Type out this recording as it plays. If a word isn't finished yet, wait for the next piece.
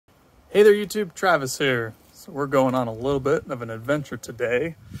Hey there YouTube, Travis here. So we're going on a little bit of an adventure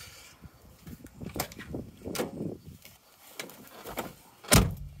today.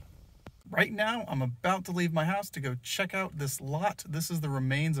 Right now, I'm about to leave my house to go check out this lot. This is the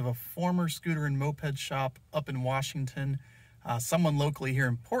remains of a former scooter and moped shop up in Washington. Someone locally here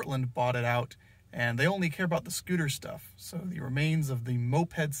in Portland bought it out, and they only care about the scooter stuff. So the remains of the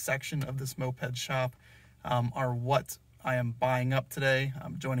moped section of this moped shop are what I am buying up today.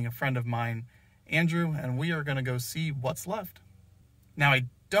 I'm joining a friend of mine, Andrew, and we are gonna go see what's left. Now, I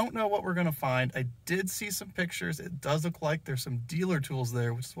don't know what we're gonna find. I did see some pictures. It does look like there's some dealer tools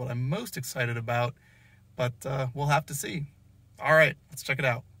there, which is what I'm most excited about, but we'll have to see. All right, let's check it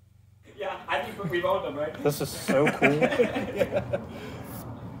out. Yeah, I think we've owned them, right? This is so cool.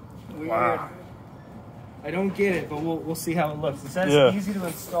 Wow. I don't get it, but we'll see how it looks. It says easy to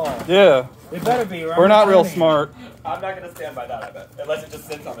install. Yeah. It better be, right? We're not real smart. I'm not going to stand by that, I bet. Unless it just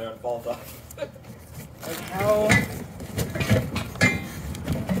sits on there and falls off. Like how...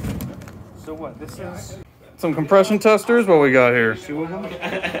 So what, this is... Some compression testers, what we got here? 2 of them?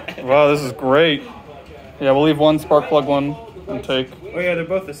 Wow, this is great. Yeah, we'll leave one spark plug one and take. Oh yeah, they're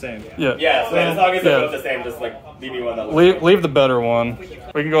both the same. Yeah. Yeah, so as long as they're both the same, just like leave me one that looks Leave the better one.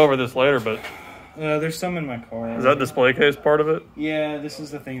 We can go over this later, but... There's some in my car. Is that display case part of it? Yeah, this is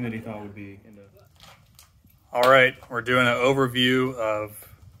the thing that he thought would be into. All right, we're doing an overview of,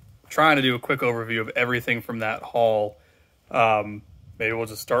 trying to do a quick overview of everything from that haul. Maybe we'll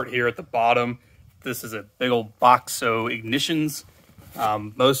just start here at the bottom. This is a big old Boxo ignitions.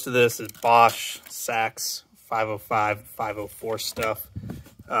 Most of this is Bosch, Sachs, 505, 504 stuff.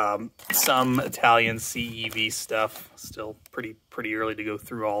 Some Italian CEV stuff. Still pretty early to go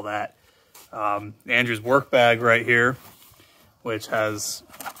through all that. Andrew's work bag right here, which has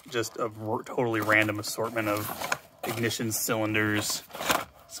just a totally random assortment of ignition cylinders,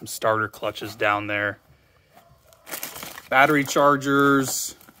 some starter clutches down there, battery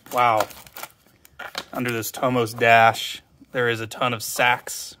chargers. Wow. Under this Tomos dash, there is a ton of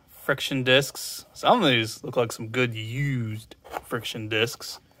Sachs friction discs. Some of these look like some good used friction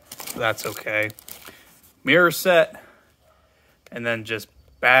discs. That's okay. Mirror set, and then just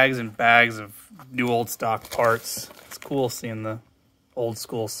bags and bags of new old stock parts. It's cool seeing the old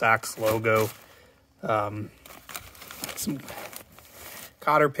school Sachs logo. Some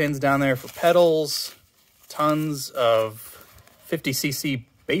cotter pins down there for pedals. Tons of 50cc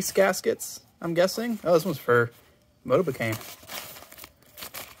base gaskets, I'm guessing. Oh, this one's for Moped.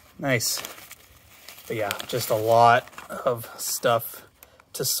 Nice. But yeah, just a lot of stuff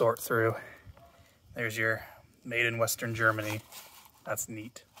to sort through. There's your made in Western Germany. That's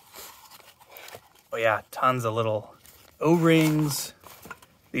neat. But yeah, tons of little O-rings.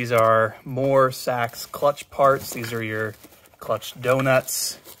 These are more Sachs clutch parts. These are your clutch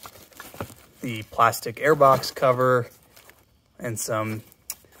donuts, the plastic airbox cover, and some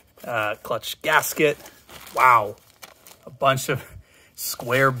clutch gasket. Wow. A bunch of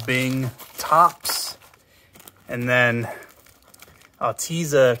square Bing tops. And then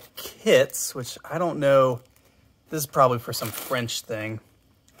Altiza kits, which I don't know. This is probably for some French thing,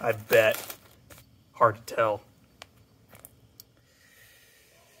 I bet. Hard to tell.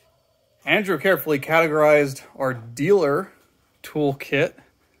 Andrew carefully categorized our dealer toolkit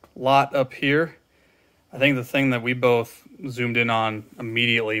lot up here. I think the thing that we both zoomed in on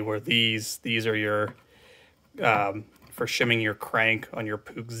immediately were these. These are your, for shimming your crank on your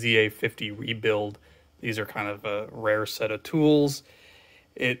Puch ZA50 rebuild. These are kind of a rare set of tools.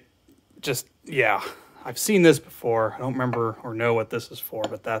 It just, yeah. I've seen this before. I don't remember or know what this is for,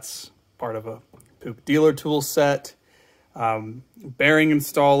 but that's part of a Puch dealer tool set. Bearing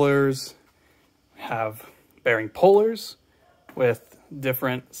installers, have bearing pullers with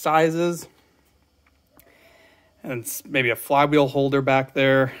different sizes, and maybe a flywheel holder back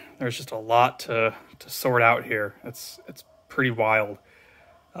there. There's just a lot to sort out here. It's pretty wild.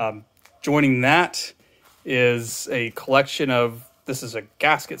 Joining that is a collection of, this is a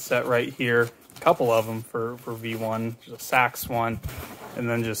gasket set right here. Couple of them for V1, there's a Sachs one, and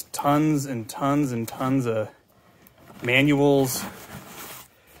then just tons and tons and tons of manuals.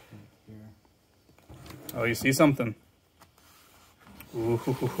 Oh, you see something?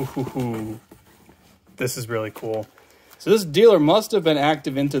 Ooh, this is really cool. So this dealer must have been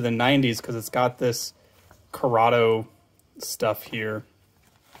active into the 90s because it's got this Corrado stuff here,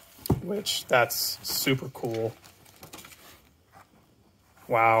 which that's super cool.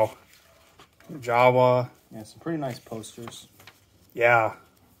 Wow. Jawa. Yeah, some pretty nice posters. Yeah.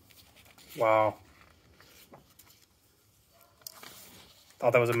 Wow.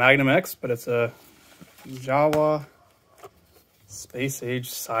 Thought that was a Magnum X, but it's a Jawa Space age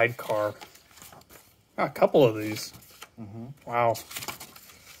sidecar. Got a couple of these. Wow.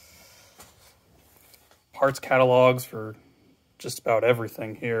 Parts catalogs for just about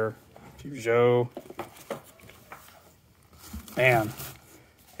everything here. Peugeot. Man,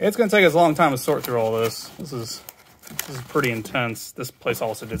 it's going to take us a long time to sort through all this. This is pretty intense. This place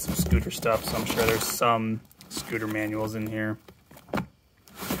also did some scooter stuff, so I'm sure there's some scooter manuals in here.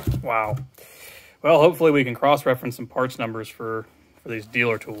 Wow. Well, hopefully we can cross-reference some parts numbers for these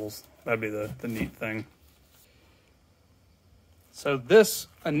dealer tools. That'd be the neat thing. So this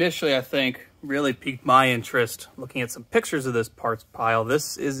initially, I think, really piqued my interest looking at some pictures of this parts pile.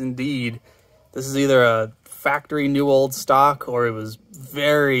 This is either a factory new old stock, or it was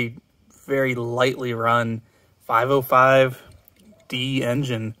very, very lightly run 505D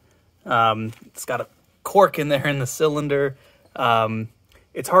engine. It's got a cork in there in the cylinder.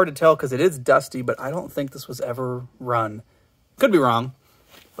 It's hard to tell because it is dusty, but I don't think this was ever run. Could be wrong,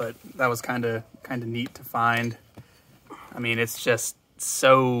 but that was kind of neat to find. I mean, it's just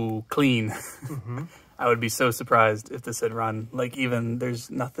so clean. I would be so surprised if this had run. Like, even there's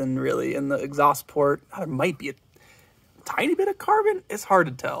nothing really in the exhaust port. There might be a tiny bit of carbon. It's hard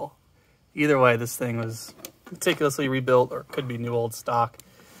to tell. Either way, this thing was meticulously rebuilt, or could be new old stock.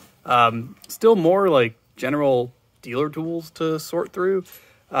 Still more like general dealer tools to sort through.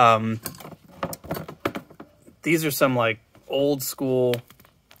 These are some like old school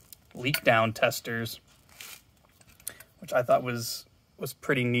leak down testers, which I thought was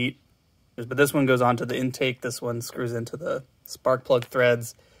pretty neat. But this one goes onto the intake. This one screws into the spark plug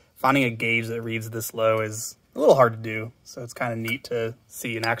threads. Finding a gauge that reads this low is a little hard to do, so it's kind of neat to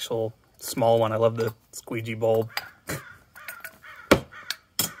see an actual small one. I love the squeegee bulb.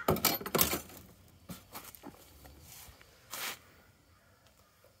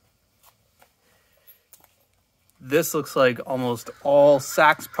 This looks like almost all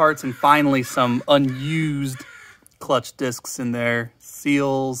Sachs parts, and finally some unused clutch discs in there.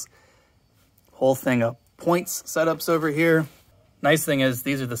 Seals, whole thing of points setups over here. Nice thing is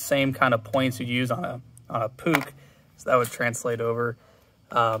these are the same kind of points you use on a Puch, so that would translate over.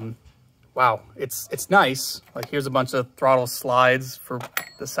 Wow, it's nice. Like, here's a bunch of throttle slides for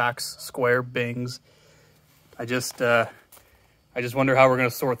the Sachs square bings. I just wonder how we're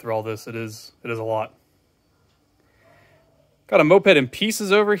gonna sort through all this. It is a lot. Got a Moped in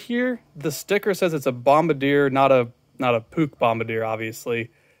pieces over here. The sticker says it's a Bombardier, not a Puch Bombardier,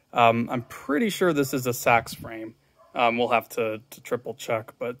 obviously. I'm pretty sure this is a Sachs frame. We'll have to triple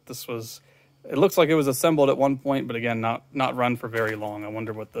check, but it looks like it was assembled at one point, but again, not run for very long. I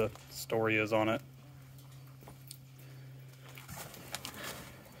wonder what the story is on it.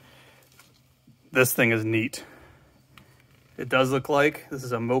 This thing is neat. It does look like this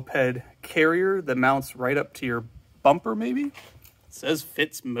is a Moped carrier that mounts right up to your bumper, maybe? It says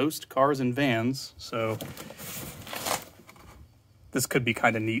fits most cars and vans, so this could be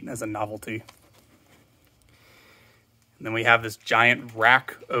kind of neat as a novelty. And then we have this giant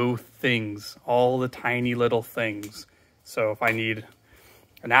rack o' things, all the tiny little things. So if I need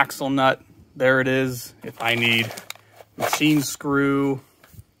an axle nut, there it is. If I need machine screw,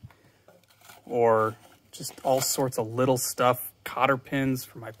 or just all sorts of little stuff, cotter pins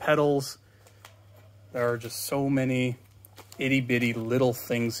for my pedals. There are just so many itty bitty little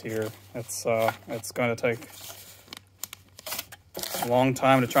things here. It's going to take a long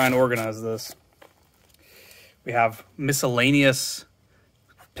time to try and organize this. We have miscellaneous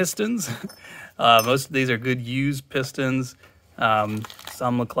pistons. Most of these are good used pistons.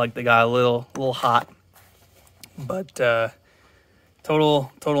 Some look like they got a little hot, but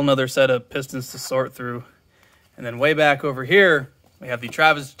total another set of pistons to sort through. And then way back over here, we have the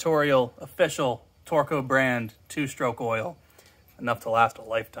Travis Tutorial official Torco brand 2-stroke oil, enough to last a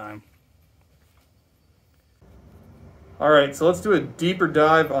lifetime. All right, so let's do a deeper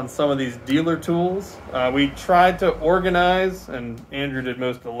dive on some of these dealer tools. We tried to organize, and Andrew did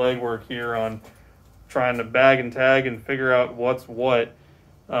most of the legwork here on trying to bag and tag and figure out what's what,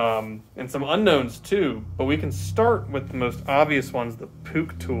 and some unknowns too. But we can start with the most obvious ones, the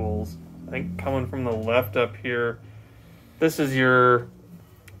Puch tools. I think coming from the left up here, this is your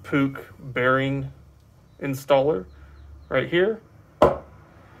Puch bearing installer right here.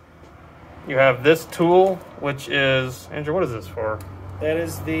 You have this tool, which is, Andrew, what is this for? That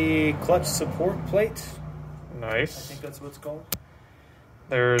is the clutch support plate. Nice. I think that's what it's called.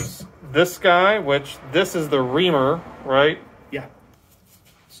 There's this guy, which this is the reamer, right? Yeah.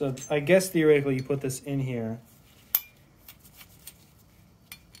 So I guess theoretically you put this in here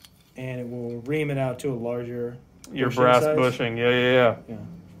and it will ream it out to a larger your brass size. bushing. Yeah.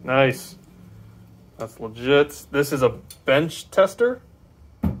 Nice. That's legit. This is a bench tester.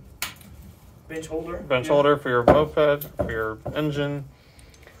 Bench holder. Bench holder for your moped, for your engine.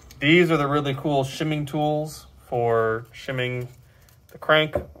 These are the really cool shimming tools for shimming the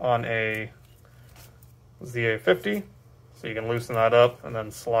crank on a ZA50. So you can loosen that up and then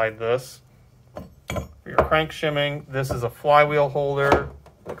slide this. For your crank shimming, this is a flywheel holder.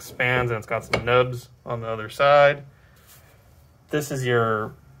 It expands and it's got some nubs on the other side. This is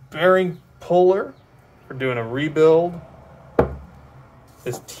your bearing puller for doing a rebuild.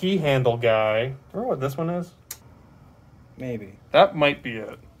 This T-handle guy, remember what this one is? Maybe. That might be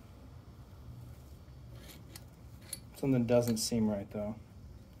it. Something doesn't seem right, though.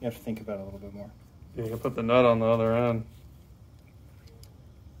 You have to think about it a little bit more. Yeah, you can put the nut on the other end.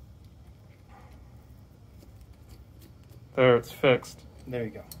 There, it's fixed. There you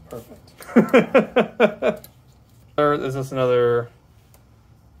go. Perfect. Is this another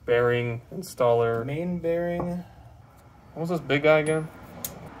bearing installer? Main bearing. What was this big guy again?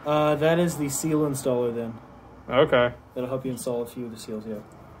 That is the seal installer then. Okay. That'll help you install a few of the seals, yeah.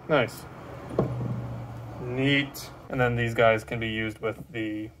 Nice. Neat. And then these guys can be used with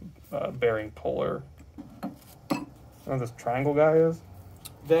the bearing puller. I don't know what this triangle guy is.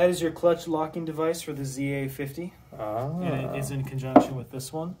 That is your clutch locking device for the ZA50. Ah. And it is in conjunction with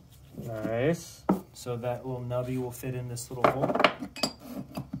this one. Nice. So that little nubby will fit in this little hole.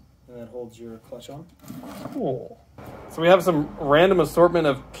 And that holds your clutch on. Cool. So we have some random assortment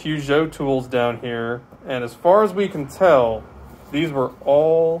of Peugeot tools down here. And as far as we can tell, these were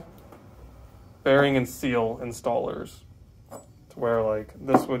all bearing and seal installers. To where like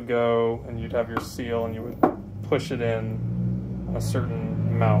this would go and you'd have your seal and you would push it in a certain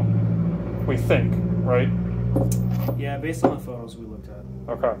amount. We think, right? Yeah, based on the photos we looked at.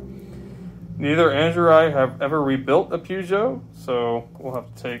 Okay. Neither Andrew or I have ever rebuilt a Peugeot, so we'll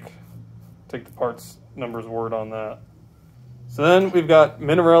have to take the parts number's word on that. So then we've got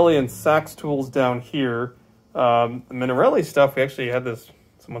Minarelli and Sachs tools down here. The Minarelli stuff, we actually had this,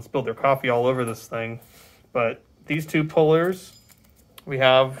 someone spilled their coffee all over this thing. But these two pullers we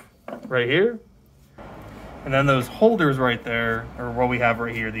have right here. And then those holders right there, or what we have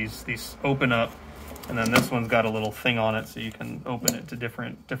right here, these open up. And then this one's got a little thing on it so you can open it to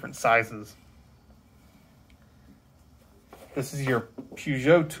different sizes. This is your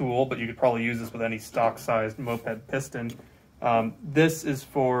Peugeot tool, but you could probably use this with any stock-sized moped piston. This is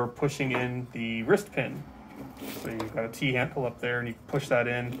for pushing in the wrist pin. So you've got a T-handle up there and you push that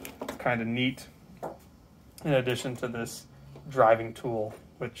in. It's kind of neat. In addition to this driving tool,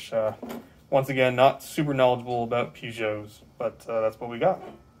 which once again, not super knowledgeable about Peugeots, but that's what we got.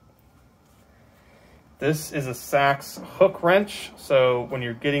 This is a Sachs hook wrench. So when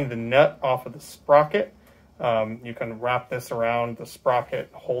you're getting the nut off of the sprocket, you can wrap this around the sprocket,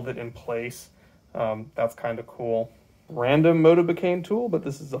 hold it in place. That's kind of cool. Random Motobecane tool, but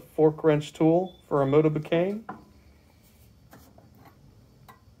this is a fork wrench tool for a Motobecane.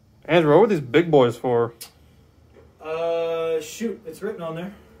 Andrew, what were these big boys for? Shoot, it's written on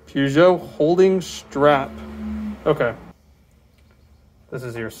there. Peugeot holding strap. Okay. This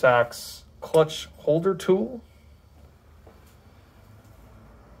is your Sachs clutch holder tool.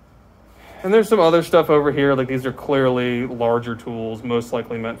 And there's some other stuff over here, like these are clearly larger tools, most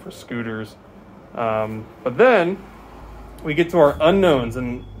likely meant for scooters. But then we get to our unknowns,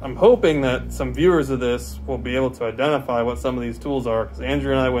 and I'm hoping that some viewers of this will be able to identify what some of these tools are, because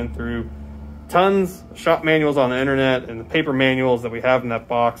Andrew and I went through tons of shop manuals on the internet and the paper manuals that we have in that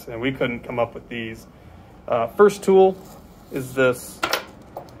box, and we couldn't come up with these. First tool is this.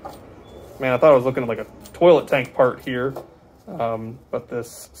 Man, I thought I was looking at like a toilet tank part here. But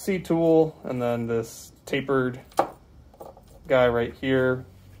this C tool and then this tapered guy right here.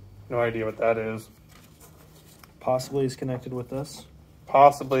 No idea what that is. Possibly is connected with this.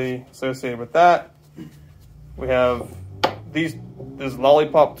 Possibly associated with that. We have this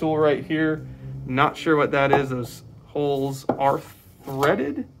lollipop tool right here. Not sure what that is. Those holes are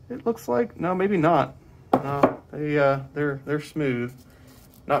threaded, it looks like. No, maybe not. No, they're smooth.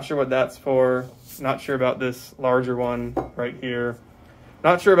 Not sure what that's for. Not sure about this larger one right here.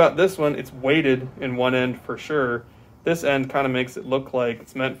 Not sure about this one. It's weighted in one end for sure. This end kind of makes it look like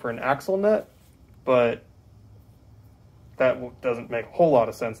it's meant for an axle nut, but that doesn't make a whole lot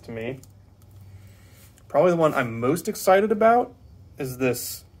of sense to me. Probably the one I'm most excited about is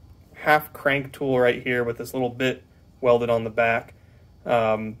this half crank tool right here with this little bit welded on the back.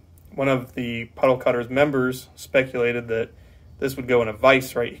 One of the Puddle Cutters members speculated that this would go in a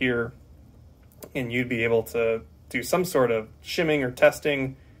vise right here, and you'd be able to do some sort of shimming or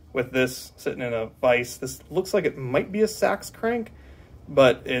testing with this sitting in a vise. This looks like it might be a Sachs crank,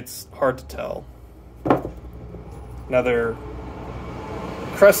 but it's hard to tell. Another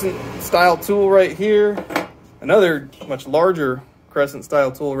crescent style tool right here. Another much larger crescent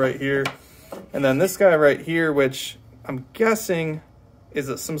style tool right here. And then this guy right here, which I'm guessing is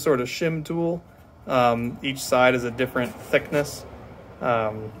some sort of shim tool. Each side is a different thickness.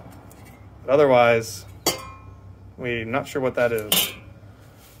 But otherwise, we're not sure what that is.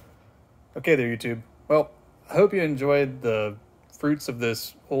 Okay there, YouTube. Well, I hope you enjoyed the fruits of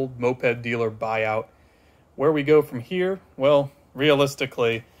this old moped dealer buyout. Where we go from here, well,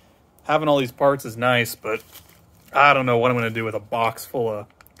 realistically, having all these parts is nice, but I don't know what I'm going to do with a box full of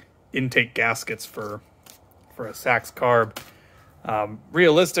intake gaskets for a Sachs carb.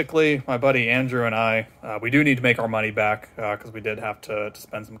 Realistically, my buddy Andrew and I, we do need to make our money back because we did have to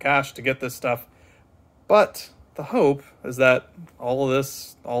spend some cash to get this stuff. But the hope is that all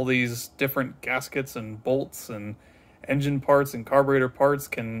these different gaskets and bolts and engine parts and carburetor parts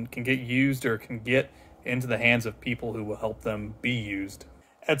can get used or can get into the hands of people who will help them be used.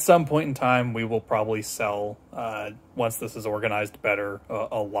 At some point in time, we will probably sell, once this is organized better,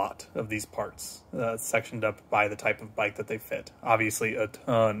 a lot of these parts, sectioned up by the type of bike that they fit. Obviously, a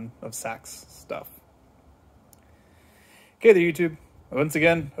ton of Sachs stuff. Okay there, YouTube. Once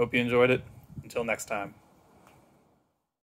again, hope you enjoyed it. Until next time.